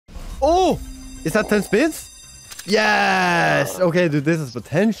Oh! Is that 10 spins? Yes! Okay, dude, this is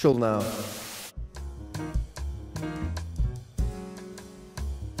potential now.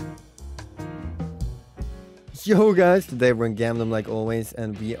 Yo guys, today we're in Gambling like always,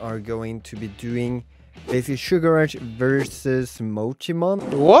 and we are going to be doing basically Sugar Rush versus Mochimon.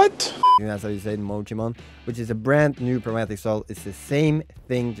 What? That's how you say it, Mochimon, which is a brand new Chromatic Soul. It's the same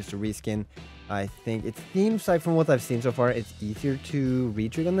thing, just a reskin. I think it seems like from what I've seen so far, it's easier to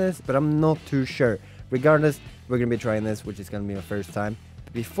retrig on this, but I'm not too sure. Regardless, we're going to be trying this, which is going to be my first time.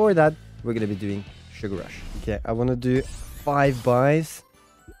 But before that, we're going to be doing Sugar Rush. Okay, I want to do 5 buys.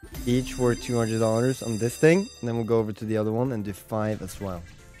 Each worth $200 on this thing, and then we'll go over to the other one and do 5 as well.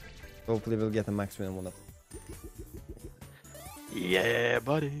 Hopefully we'll get a max win on one of them. Yeah,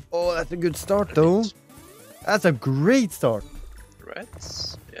 buddy. Oh, that's a good start though. That's a great start.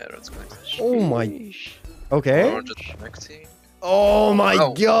 Reds? Yeah, Reds connected. Oh my. Okay. Orange is connecting. Oh my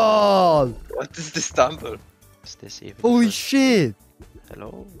god. What is this number? Is this even? Holy shit.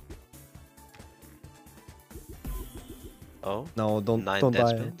 Hello? Oh? No, don't die.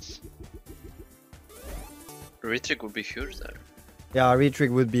 Spins? Retrig would be huge there. Yeah,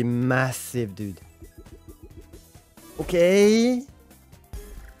 retrig would be massive, dude. Okay.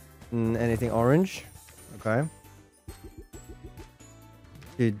 Anything orange? Okay.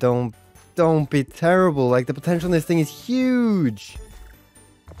 Dude, don't be terrible. Like, the potential in this thing is huge.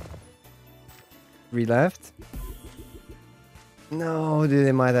 3 left. No, dude,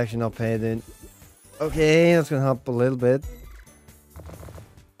 they might actually not pay, dude. Okay, that's gonna help a little bit.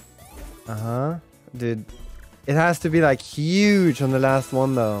 Dude, it has to be like huge on the last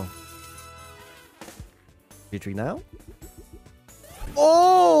one though. Retrig now.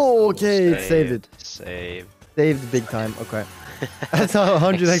 Oh, okay, it saved it. Saved big time. Okay, that's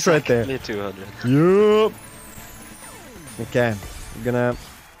 100x right there. 200. Yup. Okay, we're gonna.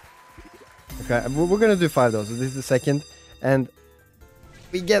 Okay, we're gonna do 5 though. So this is the second, and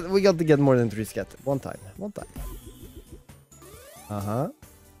we got to get more than 3 scat. One time.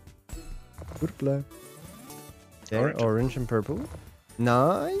 Purple. There, orange and purple.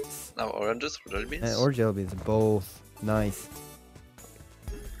 Nice. Now oranges or jelly beans? Or jelly beans, both. Nice.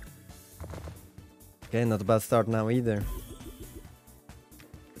 Okay, not a bad start now either.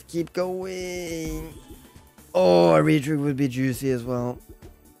 Let's keep going. Oh, a retrig would be juicy as well.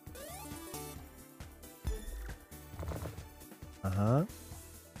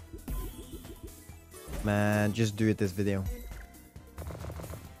 Man, just do it this video.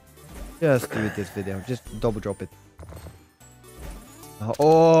 Just do it this video. Just double drop it.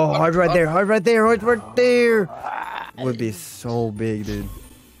 Oh, hard right there. Hard right there. Hard right there. Would be so big, dude.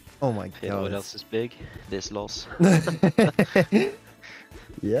 Oh my god. You know what else is big? This loss.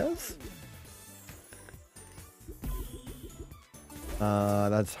 Yes.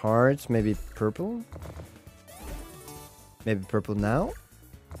 That's hearts. Maybe purple. Maybe purple now.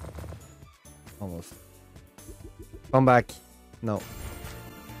 Almost. Come back. No.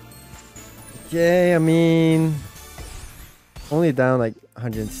 Okay, I mean, only down like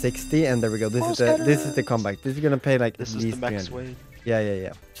 160, and there we go. This is the comeback. This is gonna pay like this at least is the max 300. weight.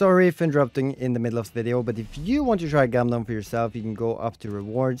 Yeah. Sorry for interrupting in the middle of the video, but if you want to try Gambling for yourself, you can go up to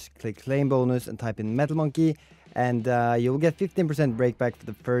rewards, click claim bonus, and type in Metal Monkey, and you'll get 15% breakback for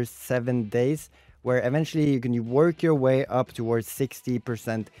the first 7 days, where eventually you can work your way up towards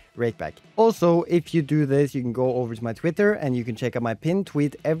 60% rakeback. Also, if you do this, you can go over to my Twitter and you can check out my pinned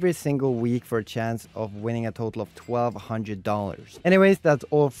tweet every single week for a chance of winning a total of $1,200. Anyways, that's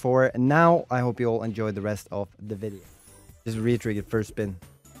all for now. I hope you all enjoy the rest of the video. Just retrig it first spin.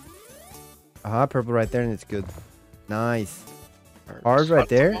 Purple right there, and it's good. Nice. Hard right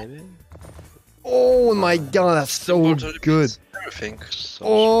there. Oh my god, that's so good. Everything.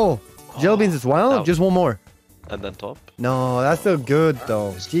 Oh! Jelly beans as well? No. Just one more. And then top? No, that's still good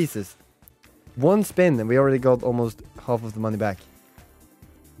though. Jesus. 1 spin and we already got almost half of the money back.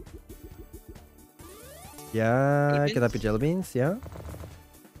 Yeah, can that be jelly beans? Yeah.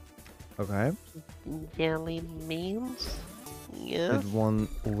 Okay. Jelly beans? Yeah. Good one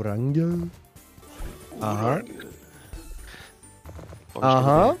orange.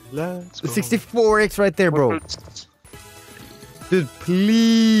 Let's go. 64x right there, bro. Dude,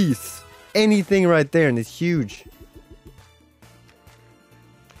 please. Anything right there, and it's huge.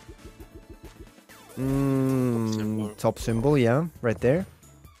 Top symbol, yeah, right there.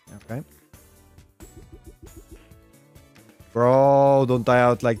 Okay. Bro, don't die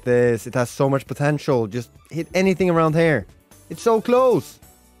out like this. It has so much potential. Just hit anything around here. It's so close.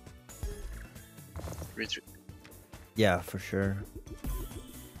 Yeah, for sure.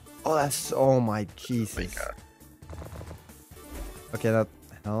 Oh, that's... Oh my Jesus. Oh my god. Okay,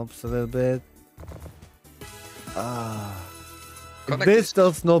 Helps a little bit. Ah. Connect This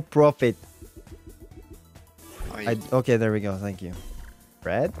does not profit. I Okay, there we go. Thank you.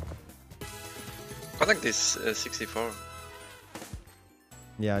 Red? connect this 64.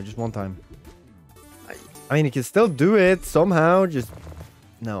 Yeah, just one time. I I mean, you can still do it somehow. Just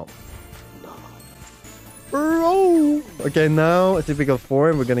no. No. Bro. Okay, now a typical 4,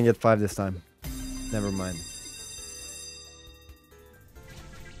 and we're gonna get 5 this time. Never mind.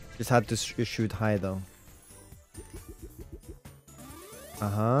 Just had to shoot high though.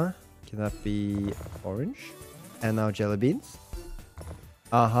 Can that be orange? And now jelly beans.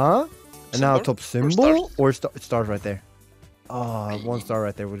 And now Symbol? top Or symbol stars? or stars right there. Oh, 1 star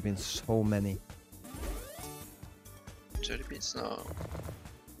right there would have been so many. jelly beans now.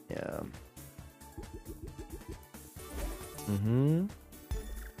 Yeah.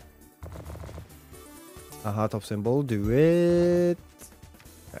 Top symbol, do it.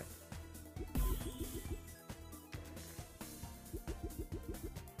 Okay.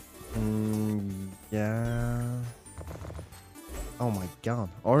 Yeah. Oh my god,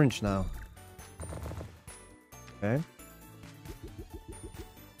 orange now. Okay.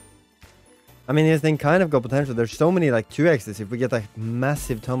 I mean, this thing kind of got potential. There's so many like 2x's. If we get that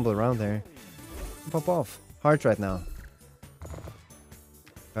massive tumble around there, pop off. Hearts right now.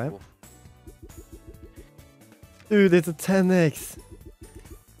 Okay. Cool. Dude, it's a 10x.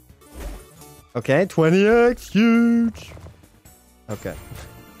 Okay, 20x, huge. Okay.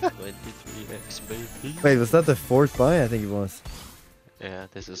 23x, baby. Wait, was that the 4th buy? I think it was. Yeah,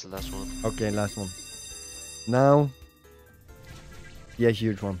 this is the last one. Okay, last one. Now, be a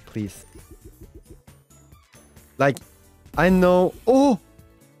huge one, please. Like, I know. Oh,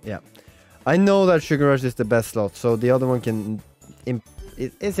 yeah. I know that Sugar Rush is the best slot, so the other one can.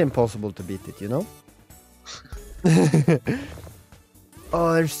 It's impossible to beat it, you know.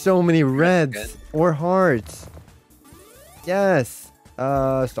 Oh, there's so many reds Good. or hearts. Yes.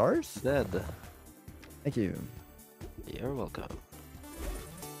 Stars. Dead. Thank you. You're welcome.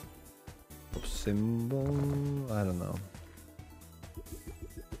 Symbol. I don't know.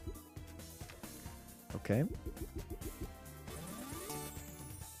 Okay.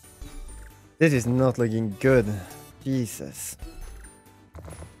 This is not looking good. Jesus.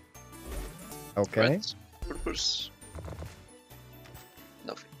 Okay. Reds, purples.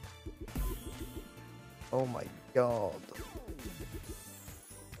 Nothing. Oh my god.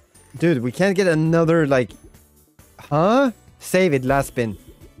 Dude, we can't get another, like... Huh? Save it, last spin.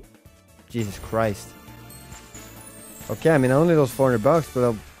 Jesus Christ. Okay, I mean, I only lost 400 bucks,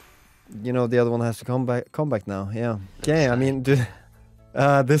 but, you know, the other one has to come back now. Yeah. Okay, I mean, dude...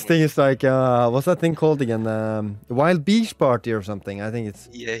 this thing is like, what's that thing called again? Wild Beach Party or something. I think it's...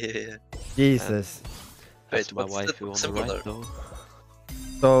 Yeah. Jesus. That's Wait, my what's wife the who on the symbol right, there? though.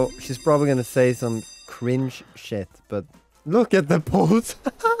 So, she's probably gonna say some cringe shit, but... Look at the pose!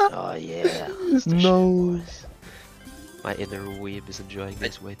 Oh yeah. It's the No. shit, boys. My inner weeb is enjoying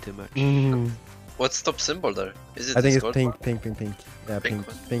this way too much. What's top symbol there? Is it I think this it's gold pink, one? pink. Yeah, pink,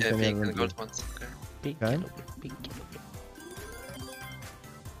 one? pink, Yeah, and the pink other and one gold ones. Okay. Pink, Okay. yellow, pink, yellow.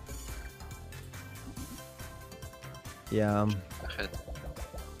 blue. Yeah. Ahead.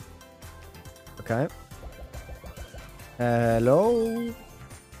 Okay. Hello.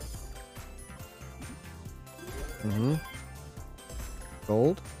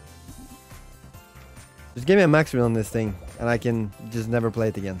 Gold. Just give me a max win on this thing, and I can just never play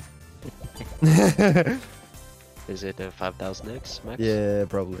it again. Is it a 5000x max? Yeah,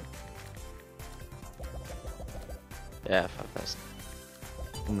 probably. Yeah,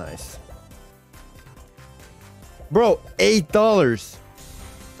 5000. Nice. Bro, $8.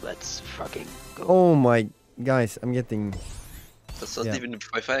 Let's fucking go. Oh my, guys, I'm getting. That's not Yeah. even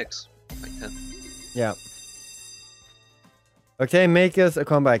 5x. Like that. Yeah. Okay, make us a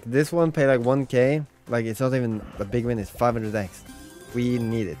comeback. This one paid like 1k. Like, it's not even a big win, it's 500x. We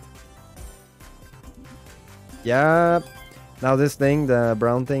need it. Yeah. Now this thing, the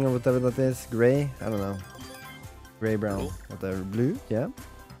brown thing or whatever that is, gray, I don't know. Gray, brown, whatever, blue, yeah.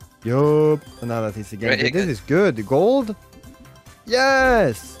 Yup. And now that is again. Gray Dude, this again. is good. Gold?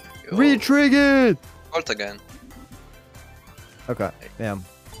 Yes! Yo, Re-triggered! gold again. Okay, yeah.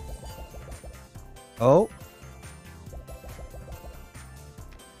 Oh.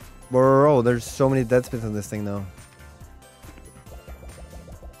 Bro, there's so many dead spins on this thing now.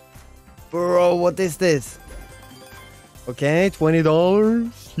 Bro, what is this? Okay,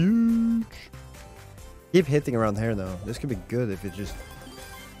 $20. Huge. Keep hitting around here though. This could be good if it just,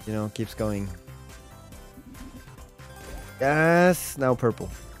 you know, keeps going. Yes, now purple.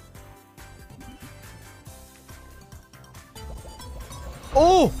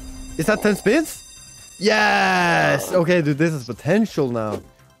 Oh! Is that 10 spins? Yes! Okay, dude, this is potential now.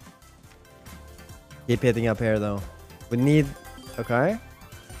 Keep hitting up here, though. We need... Okay.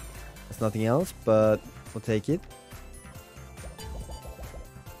 There's nothing else, but we'll take it.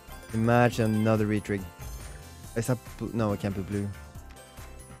 Imagine another retrig. Is that... No, it can't be blue.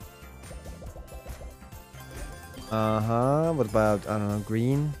 Uh-huh. What about, I don't know,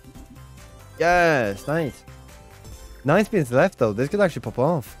 green? Yes! Nice. 9 spins left, though. This could actually pop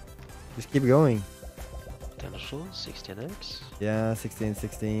off. Just keep going. Potential 16x. Yeah, 16,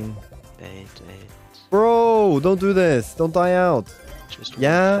 16. 8, 8. Bro, don't do this. Don't die out. Just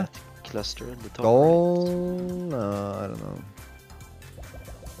Yeah. one fat cluster in the top. Goal? No, I don't know.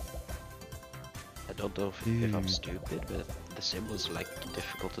 I don't know if I'm stupid, but the symbols like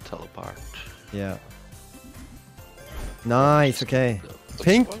difficult to tell apart. Yeah. Nice, okay. Top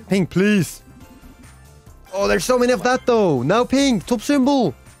Pink? symbol? Pink, please. Oh, there's so many of that, though. Now pink, top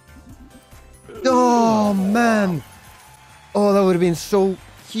symbol. Oh, man. Oh, that would have been so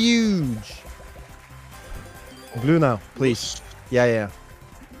huge. Blue now, please. Yeah, yeah.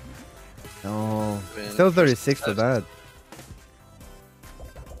 No. Still 36 for that.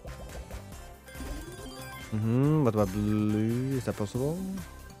 What about blue? Is that possible?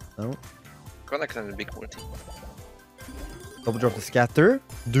 No. Connect and a big multi. Double drop the scatter.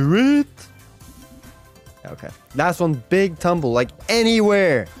 Do it. Yeah, okay. Last one, big tumble, like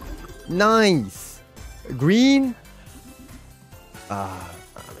anywhere. Nice. Green. Ah.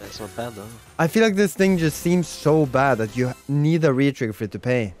 That's not bad though. I feel like this thing just seems so bad that you need a retrigger for it to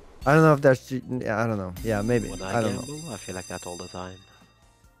pay. I don't know if that's... I don't know. Yeah, maybe. When I don't know. gamble, I feel like that all the time.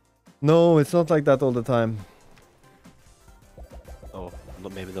 No, it's not like that all the time. Oh,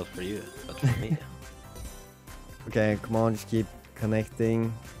 maybe not for you, but for me. Okay, come on, just keep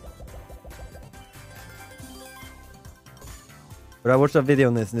connecting. But I watched a video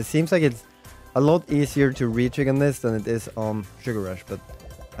on this, and it seems like it's a lot easier to retrig on this than it is on Sugar Rush, but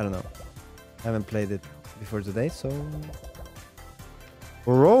I don't know. I haven't played it before today, so...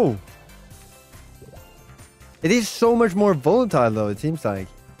 Bro! It is so much more volatile, though, it seems like.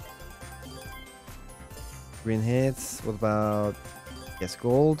 Green hits. What about... Yes,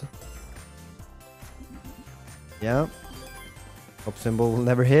 gold. Yeah. Top symbol will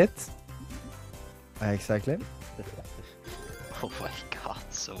never hit. Exactly. Oh my god,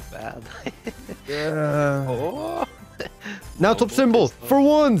 so bad. Yeah. Oh! Now top symbol for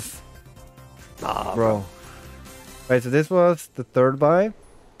once. Nah, Bro. Right, so this was the third buy.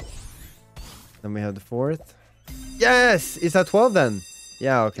 Then we have the fourth. Yes! Is that 12 then?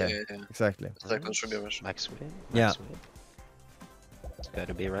 Yeah, okay. Yeah. Exactly. It's like on Sugar Rush. Max win. Yeah. Max win. It's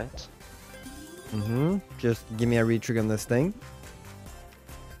gotta be right. Just give me a retrig on this thing.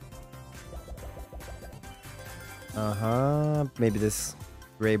 Maybe this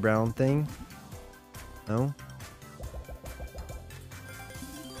gray-brown thing. No?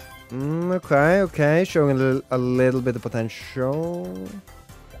 Okay. Showing a little bit of potential.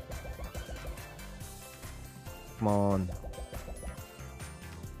 Come on.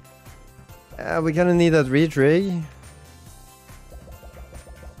 We kind of need that retrig.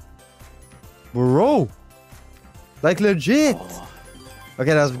 Bro! Like legit! Oh,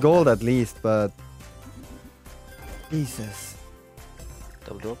 Okay, that's gold at least, but... Jesus.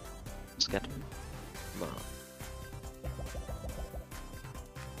 double drop. Scatter. Nah.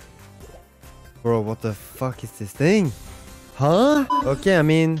 Bro, what the fuck is this thing? Huh? Okay, I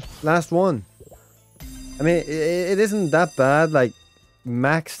mean, last one. I mean, it isn't that bad. Like,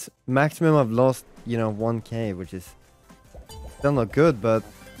 maximum I've lost, you know, 1k, which is still not good, but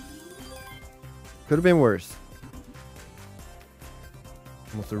could have been worse.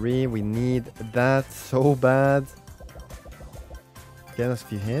 Almost a re, we need that so bad. Get us a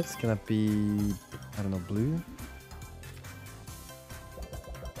few hits. Can that be, I don't know, blue?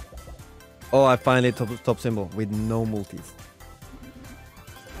 Oh, I finally top symbol with no multis.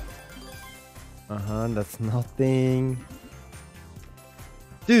 That's nothing.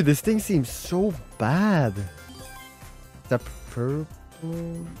 Dude, this thing seems so bad. Is that purple?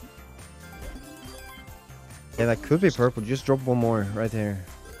 Yeah, that could be purple. Just drop one more right here.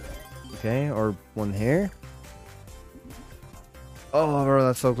 Okay, or one here. Oh, bro,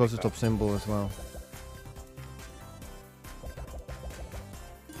 that's so close to top symbol as well.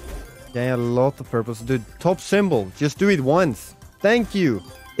 Yeah, a lot of purples. Dude, top symbol. Just do it once. Thank you.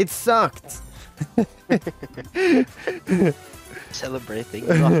 It sucked. Celebrating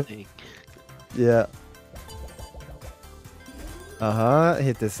nothing. Yeah.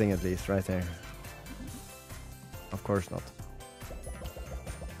 Hit this thing at least, right there. Of course not.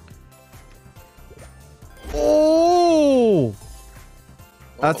 Oh!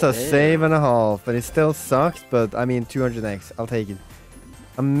 That's a save and a half, and it still sucks, but I mean 200x. I'll take it.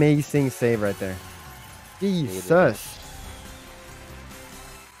 Amazing save right there. Jesus.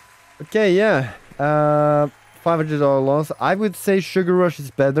 Okay, yeah. $500 loss. I would say Sugar Rush is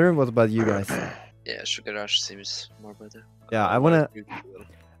better. What about you guys? Yeah, Sugar Rush seems more better. Yeah, I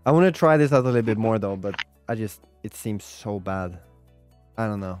wanna try this out a little bit more though, but it seems so bad. I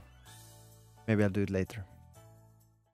don't know. Maybe I'll do it later.